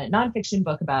working on a nonfiction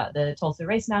book about the Tulsa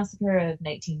Race Massacre of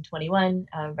 1921.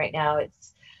 Right now,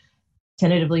 it's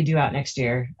tentatively due out next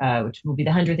year, which will be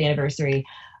the 100th anniversary.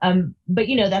 But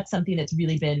that's something that's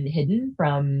really been hidden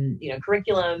from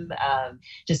curriculum.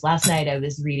 Just last night, I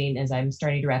was reading, as I'm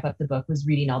starting to wrap up the book, was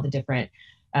reading all the different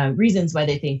reasons why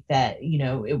they think that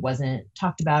it wasn't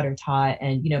talked about or taught,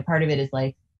 and part of it is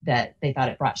like that they thought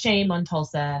it brought shame on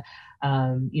Tulsa.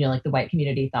 Like the white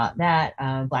community thought that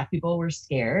Black people were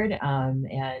scared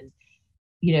and,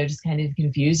 just kind of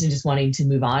confused and just wanting to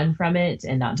move on from it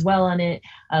and not dwell on it.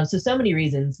 So many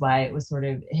reasons why it was sort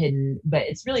of hidden, but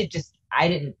it's really just, I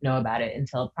didn't know about it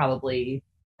until probably,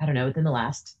 I don't know, within the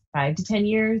last 5 to 10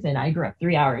 years. And I grew up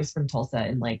 3 hours from Tulsa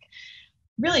and like,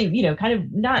 really, kind of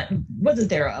wasn't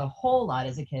there a whole lot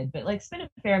as a kid, but like spent a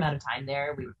fair amount of time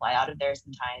there. We would fly out of there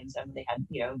sometimes. They had,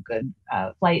 good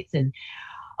flights and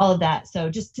all of that.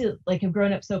 So just to like have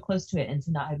grown up so close to it and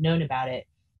to not have known about it.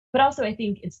 But also I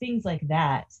think it's things like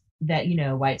that,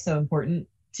 why it's so important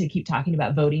to keep talking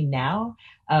about voting now,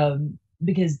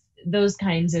 because those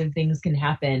kinds of things can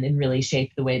happen and really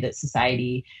shape the way that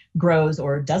society grows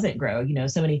or doesn't grow.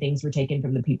 So many things were taken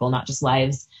from the people, not just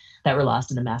lives that were lost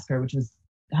in the massacre, which was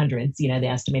hundreds. They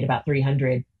estimate about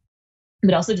 300.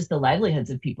 but also just the livelihoods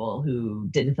of people who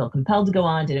didn't feel compelled to go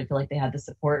on, didn't feel like they had the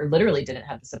support, or literally didn't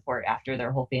have the support after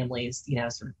their whole families,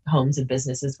 sort of homes and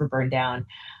businesses were burned down.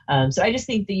 So I just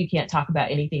think that you can't talk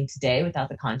about anything today without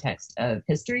the context of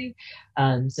history.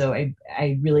 So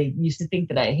I really used to think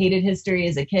that I hated history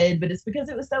as a kid, but it's because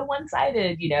it was so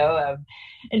one-sided,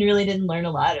 and really didn't learn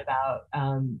a lot about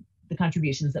the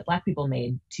contributions that Black people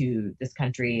made to this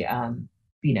country,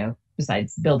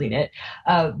 besides building it,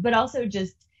 but also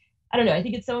just, I don't know. I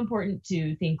think it's so important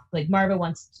to think like Marva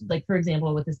wants, like, for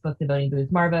example, with this book, The Voting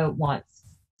Booth, Marva wants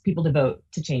people to vote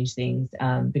to change things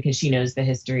because she knows the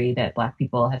history that Black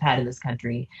people have had in this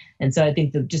country. And so I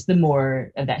think just the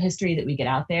more of that history that we get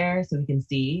out there so we can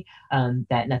see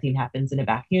that nothing happens in a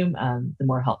vacuum, the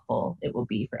more helpful it will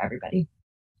be for everybody.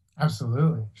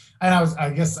 Absolutely. And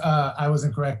I guess I was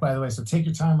incorrect, by the way. So take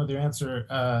your time with your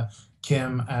answer,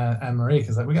 Kim and Marie,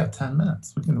 because we got 10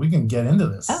 minutes. We can get into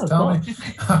this. Oh, tell cool.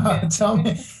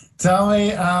 me.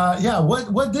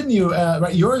 What didn't you?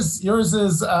 Right, yours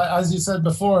is as you said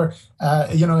before.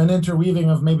 An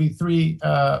interweaving of maybe three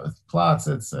plots.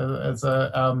 But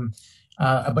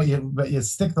you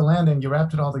stick the landing. You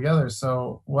wrapped it all together.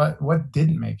 So what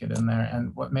didn't make it in there,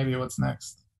 and what's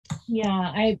next? Yeah,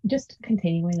 I just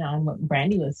continuing on what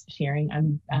Brandy was sharing.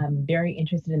 I'm very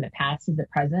interested in the past as the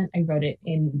present. I wrote it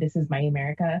in This Is My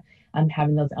America. I'm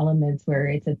having those elements where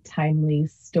it's a timely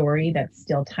story that's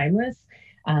still timeless.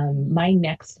 My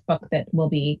next book that will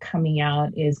be coming out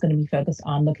is going to be focused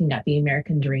on looking at the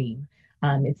American dream.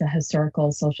 It's a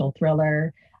historical social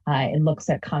thriller. It looks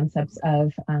at concepts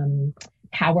of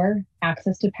power,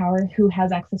 access to power, who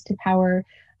has access to power,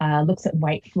 looks at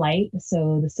white flight,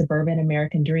 so the suburban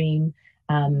American dream,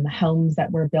 homes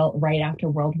that were built right after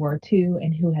World War II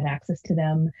and who had access to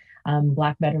them,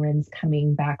 Black veterans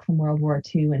coming back from World War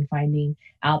II and finding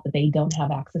out that they don't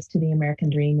have access to the American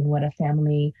dream, and what a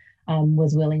family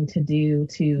was willing to do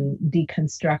to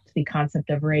deconstruct the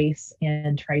concept of race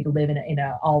and try to live in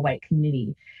a all-white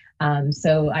community.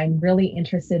 So I'm really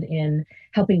interested in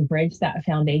helping bridge that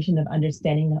foundation of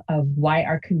understanding of why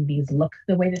our communities look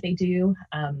the way that they do.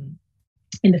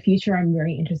 In the future, I'm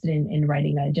very interested in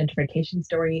writing a gentrification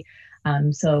story. I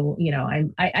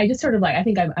just sort of I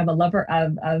think I'm a lover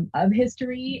of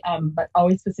history, but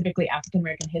always specifically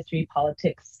African-American history,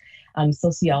 politics,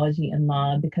 sociology, and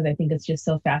law, because I think it's just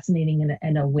so fascinating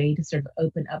and a way to sort of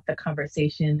open up the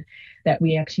conversation that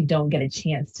we actually don't get a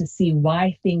chance to see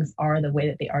why things are the way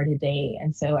that they are today.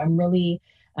 And so I'm really,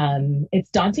 it's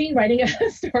daunting writing a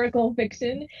historical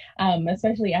fiction,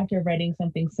 especially after writing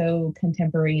something so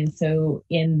contemporary and so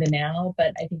in the now.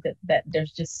 But I think that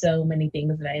there's just so many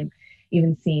things that I'm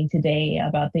even seeing today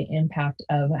about the impact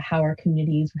of how our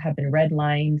communities have been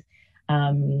redlined,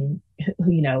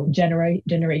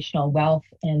 generational wealth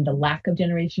and the lack of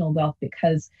generational wealth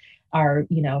because our,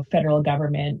 federal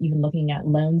government, even looking at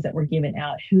loans that were given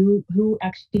out, who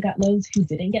actually got loans, who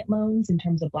didn't get loans in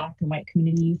terms of Black and white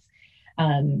communities.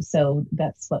 So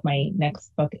that's what my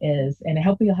next book is. And I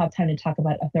hope we'll have time to talk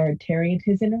about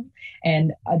authoritarianism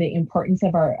and the importance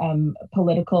of our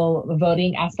political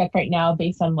voting aspect right now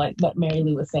based on what Mary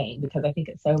Lou was saying, because I think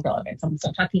it's so relevant. So I'm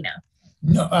still talking now.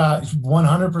 No,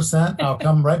 100%. I'll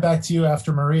come right back to you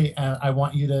after Marie, and I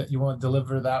want you to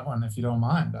deliver that one if you don't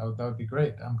mind. That would be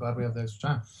great. I'm glad we have the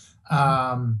extra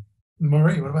time.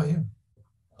 Marie, what about you?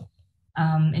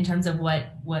 In terms of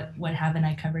what haven't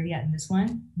I covered yet in this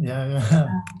one? Yeah.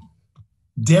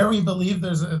 Dare we believe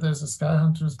there's a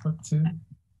Skyhunters book too?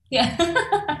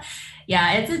 Yeah.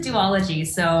 Yeah, it's a duology.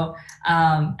 So,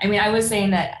 I was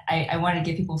saying that I want to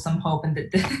give people some hope, and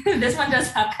that this one does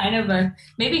have kind of a,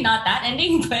 maybe not that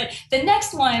ending, but the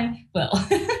next one will.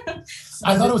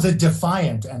 I thought it was a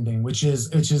defiant ending, which is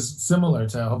similar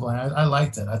to hopefully. I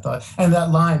liked it. I thought, and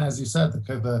that line, as you said,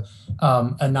 the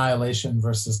annihilation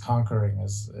versus conquering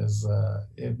was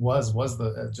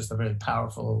just a very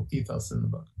powerful ethos in the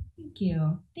book. Thank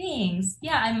you. Thanks.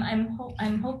 Yeah,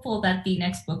 I'm hopeful that the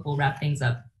next book will wrap things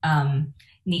up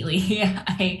neatly.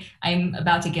 I'm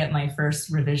about to get my first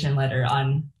revision letter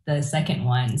on the second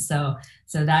one, so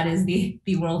that is the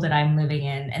world that I'm living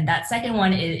in, and that second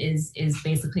one is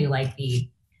basically like the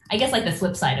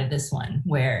flip side of this one,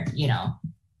 where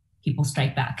people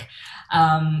strike back.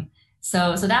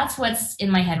 So that's what's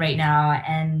in my head right now,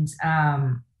 and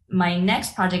my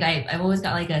next project, I've always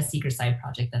got like a secret side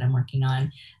project that I'm working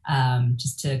on,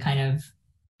 just to kind of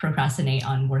procrastinate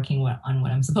on working on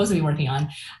what I'm supposed to be working on.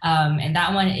 And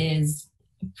that one is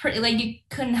pretty, like, you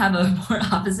couldn't have a more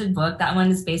opposite book. That one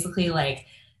is basically like,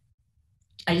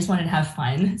 I just wanted to have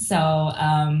fun. So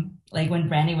like when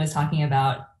Brandy was talking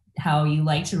about how you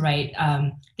like to write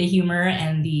the humor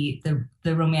and the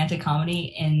romantic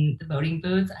comedy in the voting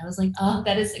booth. I was like, oh,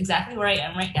 that is exactly where I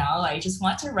am right now. I just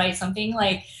want to write something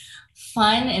like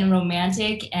fun and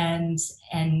romantic and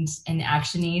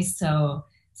actiony.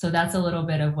 So that's a little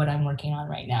bit of what I'm working on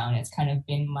right now, and it's kind of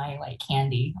been my like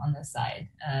candy on the side,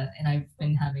 and I've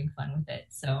been having fun with it.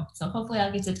 So hopefully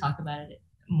I'll get to talk about it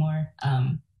more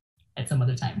at some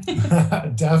other time.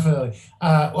 Definitely.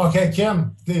 Okay,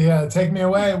 Kim, take me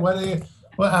away. What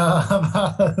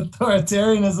about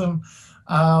authoritarianism?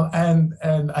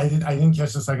 And I didn't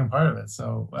catch the second part of it.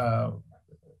 So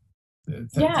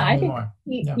I think more.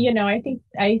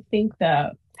 I think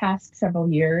the past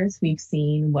several years we've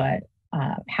seen what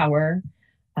power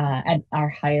at our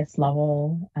highest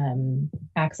level,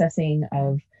 accessing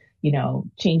of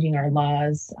changing our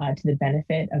laws to the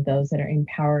benefit of those that are in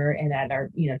power and at our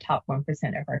top 1%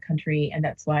 of our country. And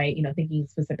that's why thinking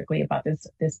specifically about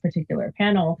this particular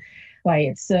panel, why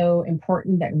it's so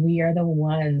important that we are the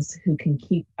ones who can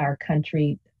keep our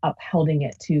country upholding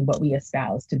it to what we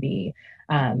espouse to be.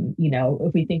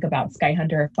 If we think about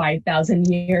Skyhunter 5,000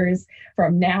 years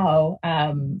from now,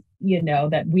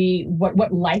 that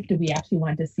what life do we actually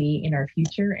want to see in our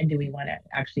future, and do we want to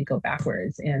actually go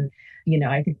backwards? And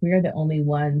I think we are the only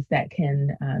ones that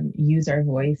can use our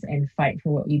voice and fight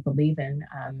for what we believe in.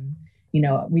 We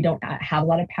don't have a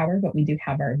lot of power, but we do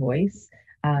have our voice.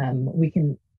 We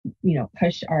can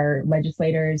push our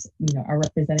legislators, our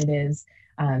representatives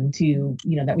to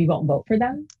that we won't vote for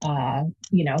them,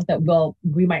 that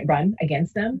we might run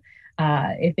against them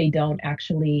if they don't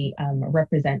actually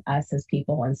represent us as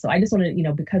people. And so I just want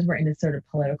to, because we're in this sort of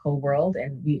political world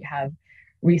and we have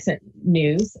recent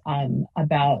news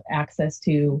about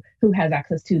who has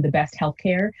access to the best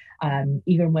healthcare,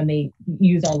 even when they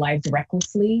use our lives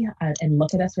recklessly and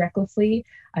look at us recklessly,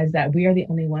 is that we are the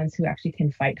only ones who actually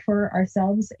can fight for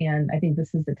ourselves. And I think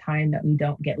this is the time that we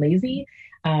don't get lazy.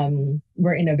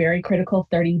 We're in a very critical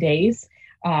 30 days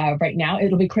right now.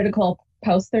 It'll be critical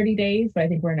post 30 days, but I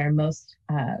think we're in our most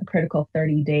critical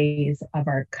 30 days of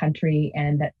our country,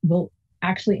 and that will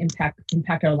actually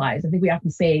impact our lives. I think we often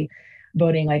say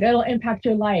voting like it'll impact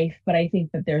your life, but I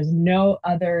think that there's no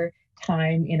other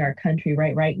time in our country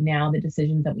right now the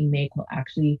decisions that we make will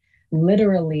actually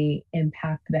literally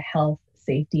impact the health,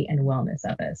 safety, and wellness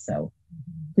of us. So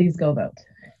please go vote.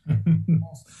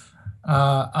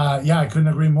 I couldn't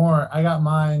agree more. I got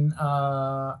mine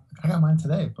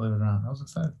today, believe it or not. I was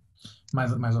excited. My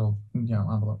little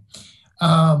envelope.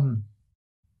 All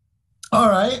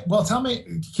right. Well, tell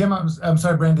me, Kim. I'm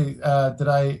sorry, Brandy.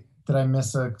 Did I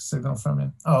miss a signal from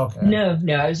you? Oh, okay. No,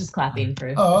 I was just clapping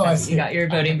for I see. You got your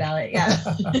voting ballot. Yeah.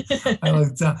 I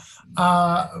looked down.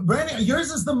 Brandy, yours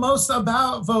is the most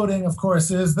about voting, of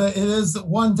course. It is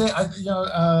one day,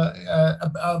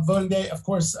 voting day. Of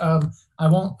course, I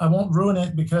won't ruin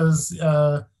it because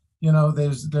there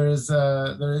is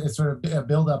sort of a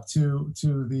build up to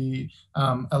the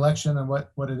election and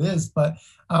what it is, but.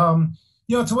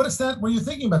 To what extent were you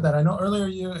thinking about that? I know earlier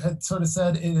you had sort of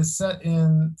said it is set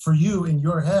for you in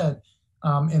your head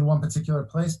in one particular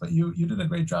place, but you did a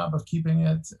great job of keeping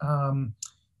it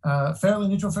fairly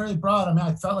neutral, fairly broad. I mean,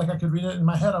 I felt like I could read it in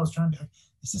my head. I was trying to be like,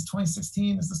 is this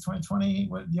 2016? Is this 2020?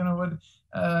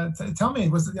 Tell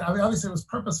me, obviously it was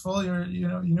purposeful. You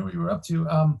knew what you were up to.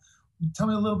 Tell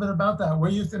me a little bit about that. Were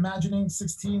you imagining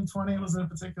 16, 20? Was it a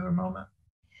particular moment?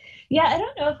 Yeah, I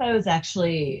don't know if I was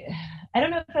actually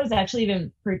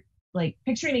even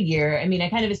picturing a year. I mean, I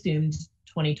kind of assumed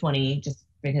 2020 just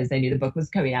because I knew the book was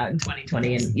coming out in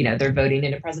 2020 and, they're voting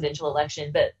in a presidential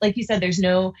election. But like you said, there's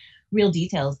no real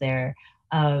details there.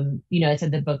 I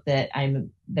said the book that I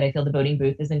feel the voting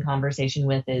booth is in conversation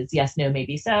with is Yes, No,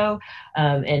 Maybe So.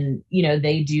 And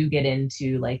they do get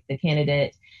into like the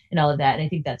candidate and all of that. And I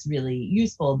think that's really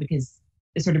useful because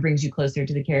it sort of brings you closer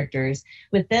to the characters.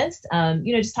 With this,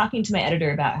 just talking to my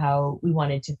editor about how we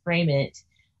wanted to frame it,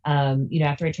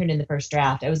 after I turned in the first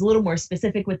draft, I was a little more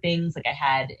specific with things. Like I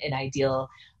had an ideal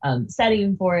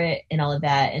setting for it and all of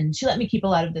that. And she let me keep a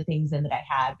lot of the things in that I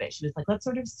had, but she was like, let's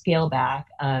sort of scale back.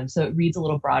 So it reads a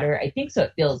little broader, I think, so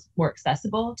it feels more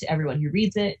accessible to everyone who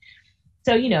reads it.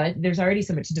 So, there's already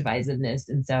so much divisiveness.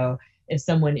 And so if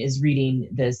someone is reading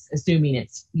this, assuming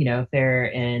it's, if they're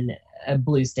in a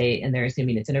blue state and they're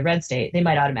assuming it's in a red state, they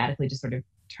might automatically just sort of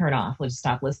turn off, just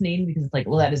stop listening because it's like,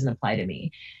 well, that doesn't apply to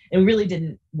me. And we really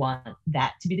didn't want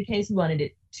that to be the case. We wanted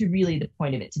it to really, the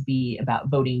point of it to be about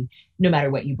voting, no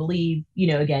matter what you believe.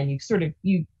 Again,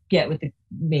 you get with the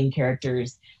main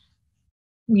characters,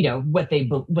 what they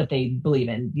believe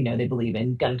in. They believe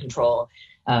in gun control.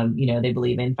 They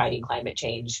believe in fighting climate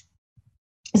change.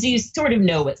 So you sort of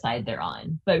know what side they're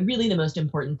on, but really the most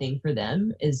important thing for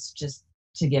them is just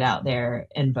to get out there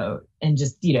and vote, and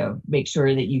just, you know, make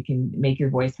sure that you can make your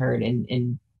voice heard,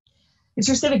 and it's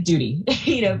your civic duty,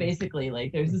 you know, basically.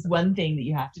 Like, there's this one thing that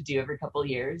you have to do every couple of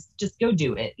years. Just go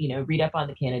do it, you know, read up on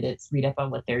the candidates, read up on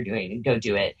what they're doing, and go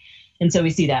do it. And so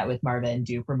we see that with Marva and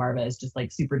Duke, where Marva is just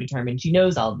like super determined. She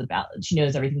knows all of the ballot. She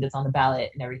knows everything that's on the ballot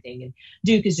and everything. And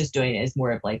Duke is just doing it as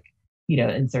more of like, you know,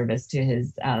 in service to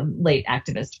his late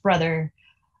activist brother.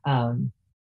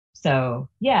 So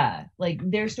yeah, like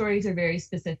their stories are very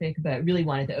specific, but really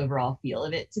wanted the overall feel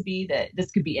of it to be that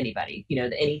this could be anybody, you know,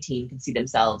 that any teen can see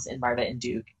themselves in Marva and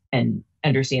Duke and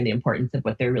understand the importance of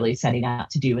what they're really setting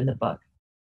out to do in the book.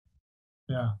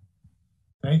 Yeah.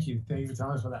 Thank you. Thank you for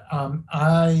telling us about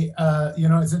that. You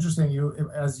know, it's interesting. You,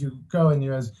 as you go and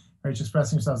you, as are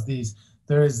expressing yourselves,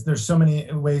 there's so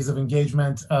many ways of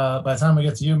engagement. By the time we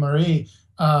get to you, Marie,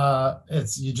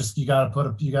 it's you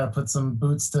gotta put some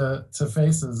boots to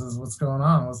faces is what's going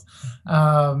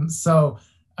on. So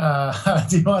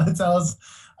do you want to tell us?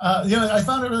 You know, I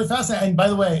found it really fascinating. And by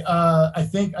the way, I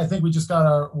think we just got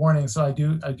our warning, so I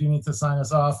do need to sign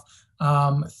us off.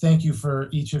 Thank you for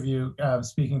each of you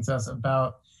speaking to us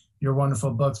about your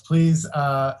wonderful books. Please,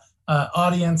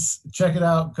 audience, check it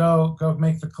out. Go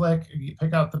make the click,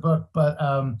 pick out the book. But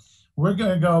we're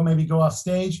gonna go off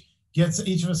stage.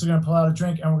 Each of us are gonna pull out a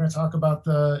drink, and we're gonna talk about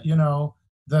the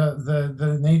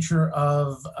nature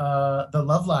of the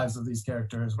love lives of these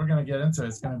characters. We're gonna get into it.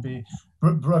 It's gonna be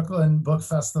Brooklyn Book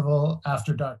Festival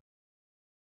After Dark.